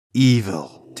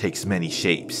Evil takes many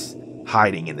shapes,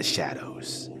 hiding in the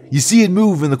shadows. You see it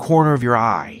move in the corner of your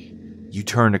eye. You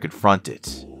turn to confront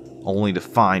it, only to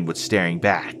find what's staring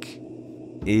back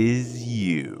is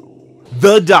you.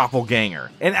 The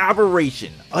Doppelganger, an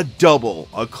aberration, a double,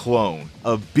 a clone,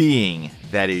 a being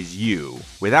that is you,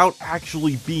 without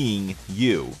actually being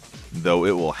you, though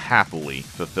it will happily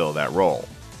fulfill that role.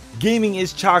 Gaming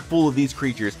is chock full of these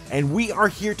creatures, and we are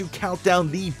here to count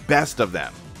down the best of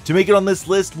them. To make it on this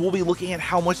list, we'll be looking at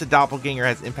how much the Doppelganger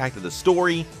has impacted the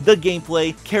story, the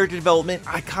gameplay, character development,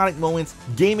 iconic moments,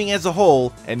 gaming as a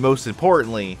whole, and most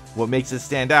importantly, what makes it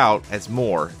stand out as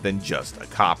more than just a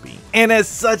copy. And as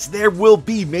such, there will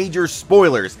be major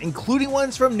spoilers, including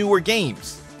ones from newer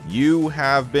games. You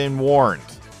have been warned.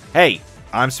 Hey,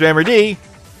 I'm Spammer D.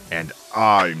 And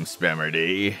I'm Spammer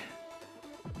D.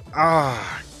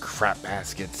 Crap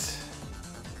baskets.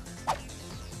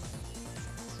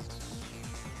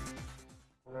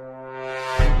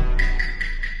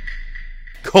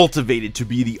 Cultivated to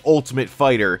be the ultimate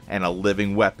fighter and a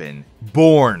living weapon,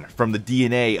 born from the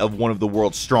DNA of one of the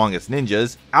world's strongest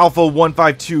ninjas, Alpha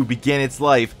 152 began its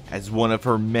life as one of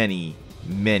her many,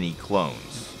 many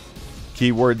clones.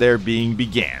 Keyword there being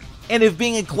began. And if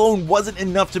being a clone wasn't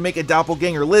enough to make a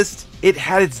Doppelganger list, it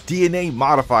had its DNA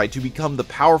modified to become the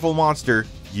powerful monster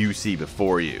you see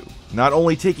before you. Not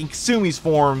only taking Kasumi's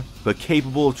form, but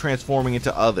capable of transforming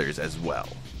into others as well.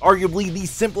 Arguably the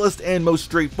simplest and most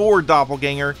straightforward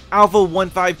Doppelganger, Alpha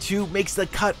 152 makes the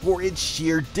cut for its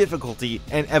sheer difficulty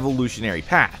and evolutionary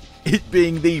path, it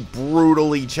being the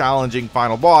brutally challenging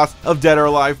final boss of Dead or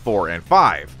Alive 4 and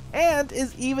 5, and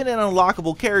is even an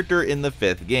unlockable character in the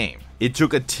 5th game. It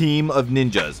took a team of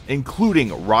ninjas,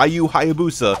 including Ryu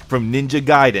Hayabusa from Ninja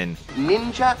Gaiden,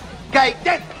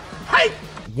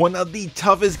 one of the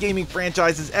toughest gaming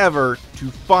franchises ever,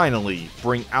 to finally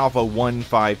bring Alpha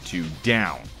 152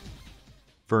 down.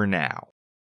 For now.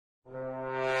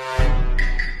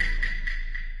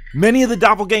 Many of the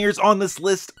Doppelgangers on this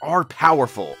list are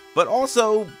powerful, but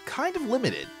also kind of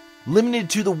limited. Limited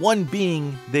to the one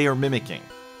being they are mimicking.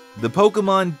 The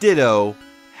Pokemon Ditto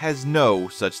has no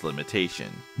such limitation.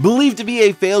 Believed to be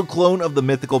a failed clone of the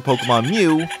mythical Pokemon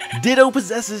Mew, Ditto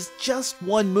possesses just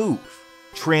one move,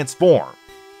 Transform,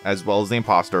 as well as the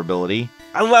Imposter ability,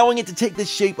 allowing it to take the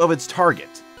shape of its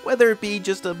target, whether it be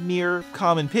just a mere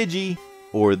common Pidgey,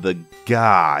 or the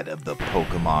god of the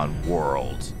Pokemon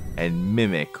world, and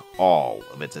mimic all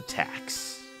of its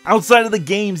attacks. Outside of the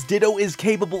games, Ditto is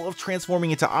capable of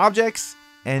transforming into objects,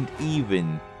 and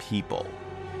even people.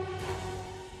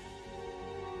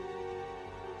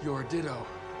 You're Ditto.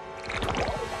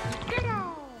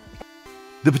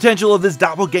 The potential of this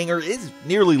Doppelganger is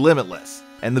nearly limitless,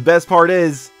 and the best part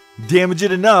is, damage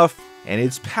it enough, and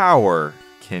its power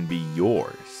can be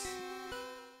yours.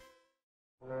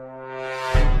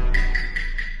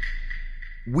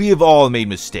 We have all made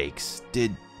mistakes,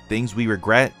 did things we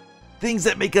regret, things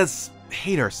that make us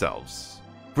hate ourselves.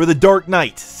 For the Dark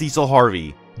Knight, Cecil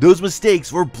Harvey, those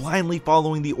mistakes were blindly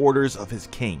following the orders of his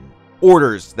king.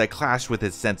 Orders that clashed with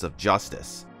his sense of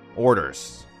justice.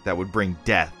 Orders that would bring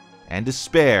death and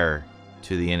despair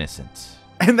to the innocent.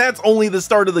 And that's only the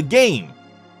start of the game,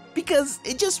 because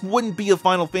it just wouldn't be a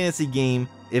Final Fantasy game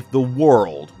if the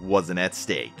world wasn't at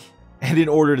stake. And in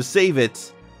order to save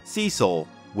it, Cecil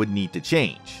would need to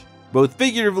change, both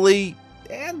figuratively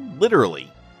and literally,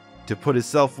 to put his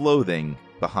self-loathing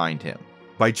behind him,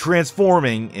 by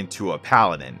transforming into a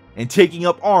paladin and taking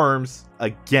up arms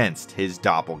against his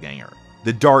Doppelganger,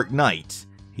 the Dark Knight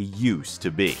he used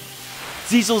to be.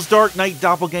 Cecil's Dark Knight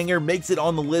Doppelganger makes it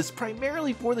on the list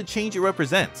primarily for the change it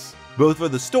represents, both for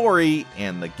the story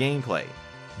and the gameplay.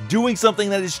 Doing something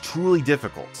that is truly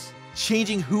difficult,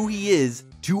 changing who he is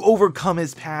to overcome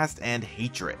his past and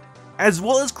hatred, as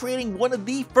well as creating one of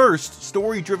the first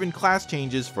story-driven class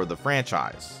changes for the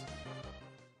franchise.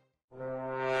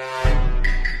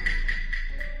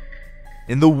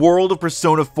 In the world of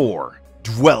Persona 4,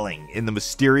 dwelling in the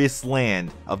mysterious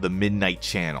land of the Midnight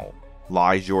Channel,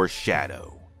 lies your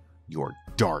shadow, your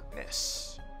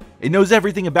darkness. It knows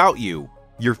everything about you,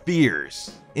 your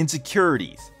fears,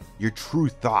 insecurities, your true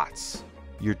thoughts,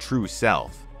 your true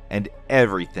self, and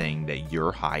everything that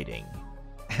you're hiding.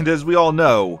 And as we all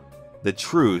know, the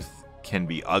truth can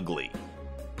be ugly,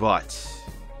 but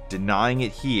denying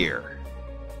it here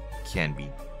can be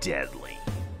deadly.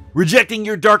 Rejecting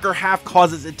your darker half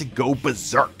causes it to go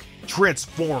berserk,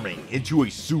 transforming into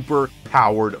a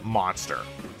super-powered monster.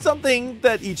 Something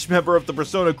that each member of the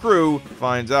Persona crew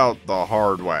finds out the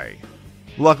hard way.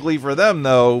 Luckily for them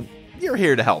though, you're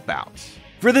here to help out.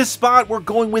 For this spot, we're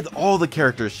going with all the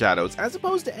characters' shadows as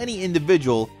opposed to any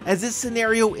individual, as this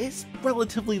scenario is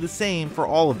relatively the same for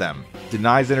all of them.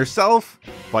 Denies inner self,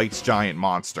 fights giant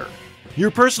monster. Your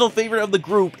personal favorite of the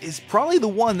group is probably the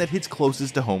one that hits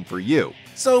closest to home for you,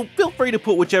 so feel free to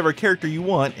put whichever character you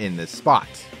want in this spot.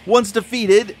 Once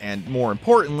defeated, and more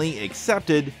importantly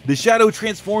accepted, the shadow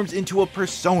transforms into a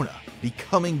persona,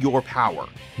 becoming your power,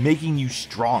 making you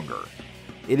stronger.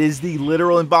 It is the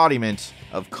literal embodiment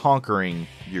of conquering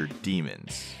your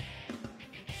demons.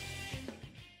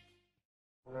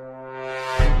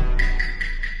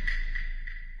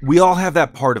 We all have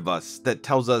that part of us that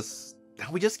tells us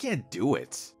that we just can't do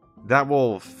it, that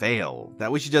we'll fail,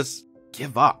 that we should just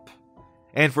give up.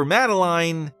 And for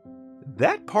Badeline,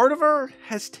 that part of her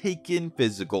has taken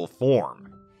physical form.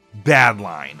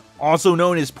 Badeline, also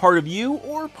known as part of you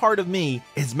or part of me,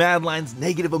 is Badeline's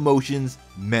negative emotions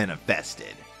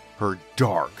manifested, her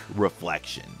dark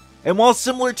reflection. And while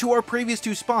similar to our previous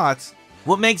two spots,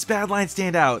 what makes Badeline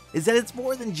stand out is that it's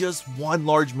more than just one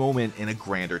large moment in a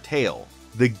grander tale.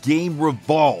 The game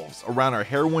revolves around our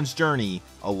heroine's journey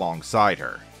alongside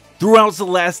her. Throughout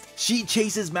Celeste, she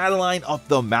chases Badeline up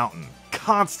the mountain,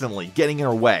 constantly getting in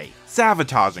her way,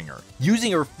 sabotaging her,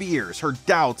 using her fears, her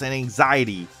doubts, and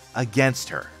anxiety against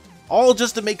her, all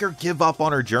just to make her give up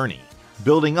on her journey,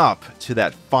 building up to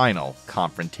that final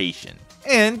confrontation.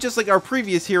 And just like our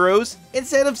previous heroes,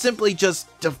 instead of simply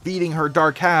just defeating her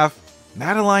dark half,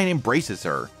 Badeline embraces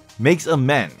her, makes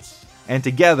amends, and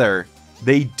together,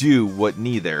 they do what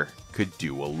neither could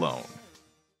do alone.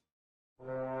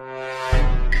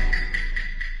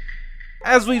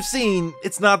 As we've seen,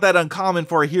 it's not that uncommon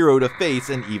for a hero to face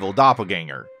an evil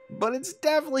doppelganger, but it's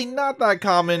definitely not that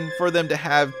common for them to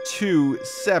have two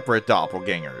separate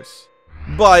doppelgangers.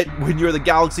 But when you're the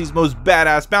galaxy's most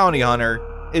badass bounty hunter,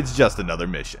 it's just another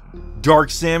mission. Dark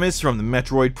Samus from the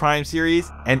Metroid Prime series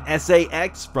and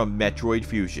SAX from Metroid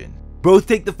Fusion. Both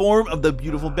take the form of the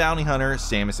beautiful bounty hunter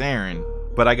Samus Aran,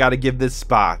 but I gotta give this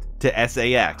spot to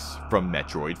SAX from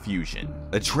Metroid Fusion.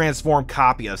 A transformed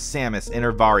copy of Samus in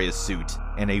her Varia's suit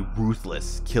and a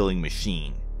ruthless killing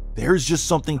machine. There's just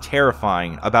something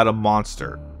terrifying about a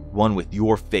monster, one with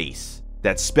your face,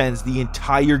 that spends the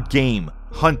entire game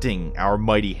hunting our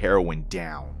mighty heroine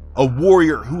down. A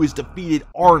warrior who has defeated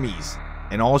armies,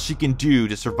 and all she can do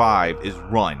to survive is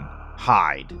run,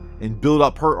 hide, and build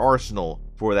up her arsenal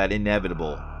for that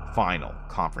inevitable final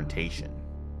confrontation.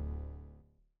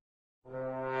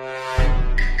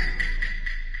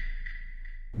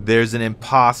 There's an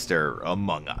imposter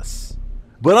among us.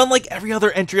 But unlike every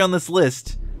other entry on this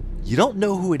list, you don't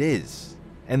know who it is,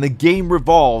 and the game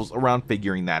revolves around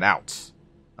figuring that out.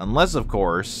 Unless, of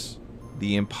course,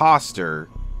 the imposter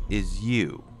is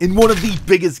you. In one of the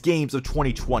biggest games of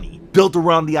 2020, built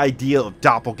around the idea of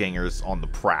doppelgangers on the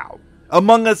prowl,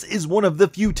 Among Us is one of the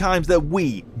few times that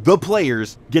we, the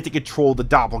players, get to control the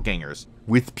doppelgangers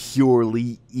with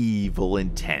purely evil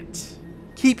intent.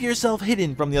 Keep yourself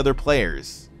hidden from the other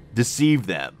players, deceive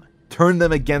them, turn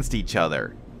them against each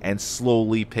other, and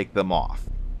slowly pick them off,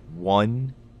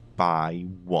 one by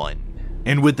one.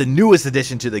 And with the newest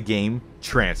addition to the game,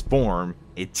 Transform,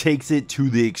 it takes it to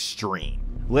the extreme,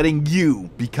 letting you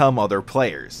become other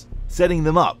players, setting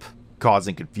them up,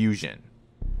 causing confusion.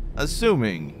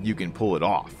 Assuming you can pull it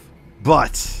off.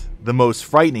 But the most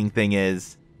frightening thing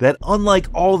is that unlike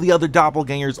all the other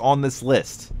doppelgangers on this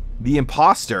list, the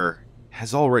imposter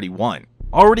has already won.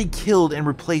 Already killed and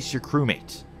replaced your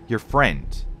crewmate, your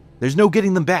friend. There's no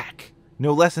getting them back,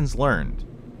 no lessons learned,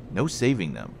 no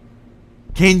saving them.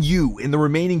 Can you and the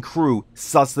remaining crew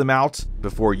suss them out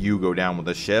before you go down with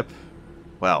the ship?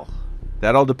 Well,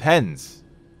 that all depends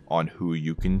on who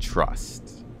you can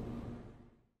trust.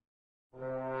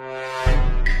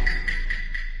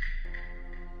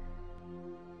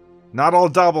 Not all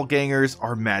doppelgangers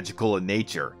are magical in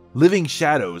nature, living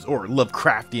shadows, or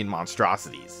Lovecraftian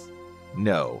monstrosities.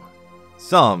 No,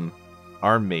 some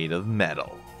are made of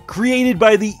metal. Created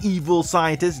by the evil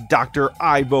scientist Dr.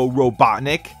 Ivo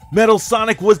Robotnik, Metal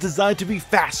Sonic was designed to be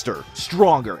faster,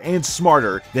 stronger, and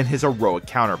smarter than his heroic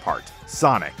counterpart,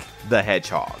 Sonic the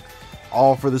Hedgehog.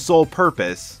 All for the sole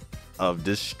purpose of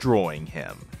destroying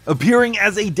him. Appearing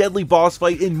as a deadly boss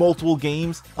fight in multiple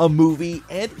games, a movie,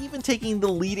 and even taking the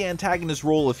lead antagonist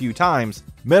role a few times,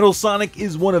 Metal Sonic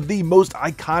is one of the most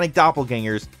iconic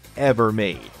doppelgangers ever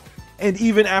made. And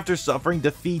even after suffering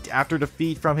defeat after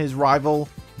defeat from his rival,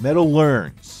 Metal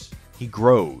learns, he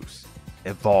grows,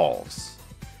 evolves.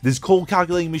 This cold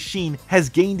calculating machine has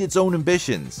gained its own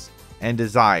ambitions and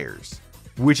desires,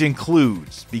 which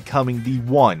includes becoming the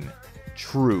one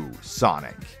true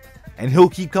Sonic. And he'll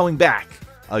keep coming back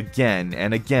again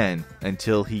and again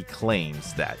until he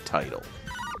claims that title.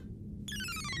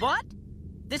 What?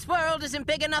 This world isn't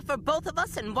big enough for both of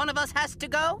us and one of us has to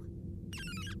go?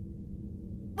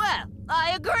 Well,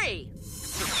 I agree.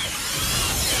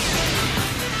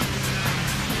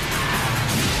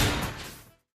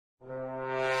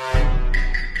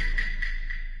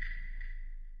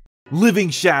 Living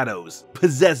shadows,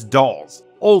 possessed dolls,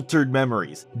 altered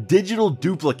memories, digital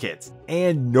duplicates,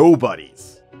 and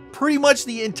nobodies. Pretty much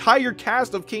the entire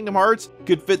cast of Kingdom Hearts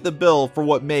could fit the bill for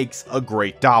what makes a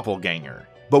great doppelganger.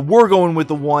 But we're going with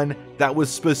the one that was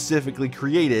specifically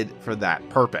created for that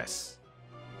purpose.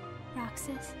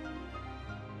 Roxas,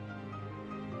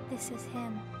 this is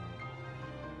him.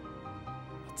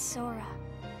 It's Sora.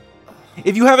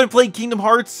 If you haven't played Kingdom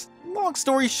Hearts, long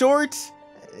story short,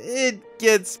 it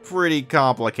gets pretty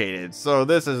complicated, so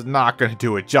this is not going to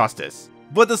do it justice.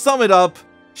 But to sum it up,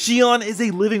 Xion is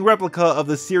a living replica of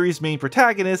the series' main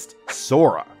protagonist,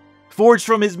 Sora, forged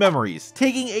from his memories,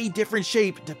 taking a different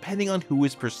shape depending on who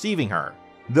is perceiving her.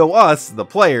 Though us, the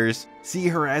players, see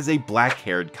her as a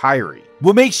black-haired Kairi.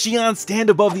 What makes Xion stand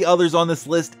above the others on this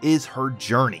list is her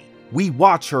journey. We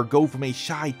watch her go from a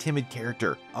shy, timid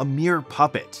character, a mere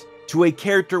puppet, to a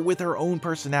character with her own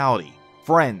personality,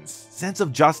 friends, sense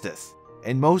of justice,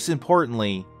 and most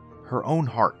importantly, her own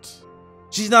heart.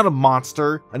 She's not a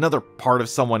monster, another part of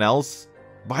someone else.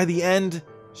 By the end,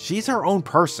 she's her own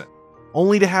person,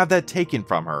 only to have that taken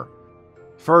from her.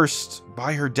 First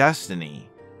by her destiny,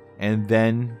 and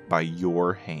then by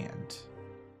your hand.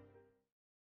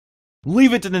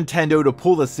 Leave it to Nintendo to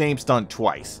pull the same stunt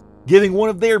twice, giving one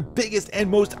of their biggest and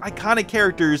most iconic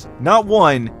characters not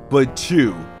one, but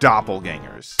two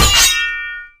doppelgangers.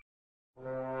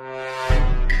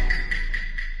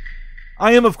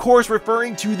 I am of course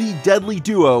referring to the deadly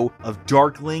duo of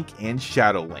Dark Link and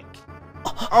Shadow Link.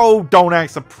 Oh, don't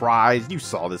act surprised, you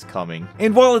saw this coming.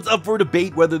 And while it's up for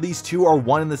debate whether these two are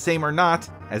one and the same or not,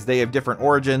 as they have different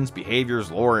origins,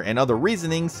 behaviors, lore, and other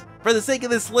reasonings, for the sake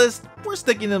of this list, we're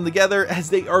sticking them together as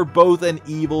they are both an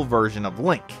evil version of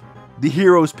Link. The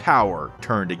hero's power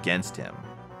turned against him.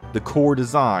 The core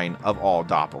design of all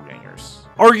doppelgangers.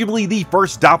 Arguably the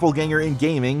first doppelganger in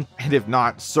gaming, and if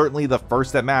not, certainly the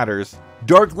first that matters,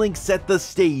 Dark Link set the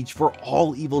stage for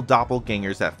all evil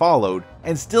doppelgangers that followed,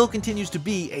 and still continues to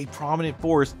be a prominent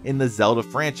force in the Zelda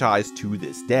franchise to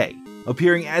this day,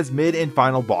 appearing as mid and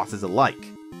final bosses alike.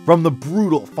 From the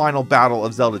brutal final battle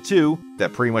of Zelda 2,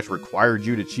 that pretty much required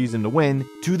you to cheese him to win,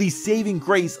 to the saving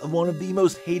grace of one of the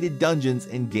most hated dungeons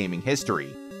in gaming history,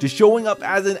 to showing up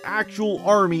as an actual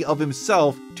army of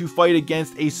himself to fight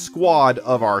against a squad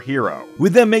of our hero.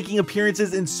 With them making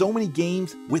appearances in so many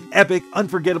games, with epic,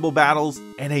 unforgettable battles,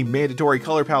 and a mandatory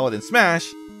color palette in Smash,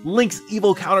 Link's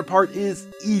evil counterpart is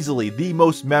easily the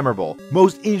most memorable,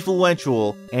 most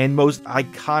influential, and most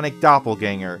iconic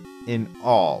doppelganger in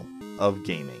all of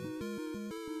gaming.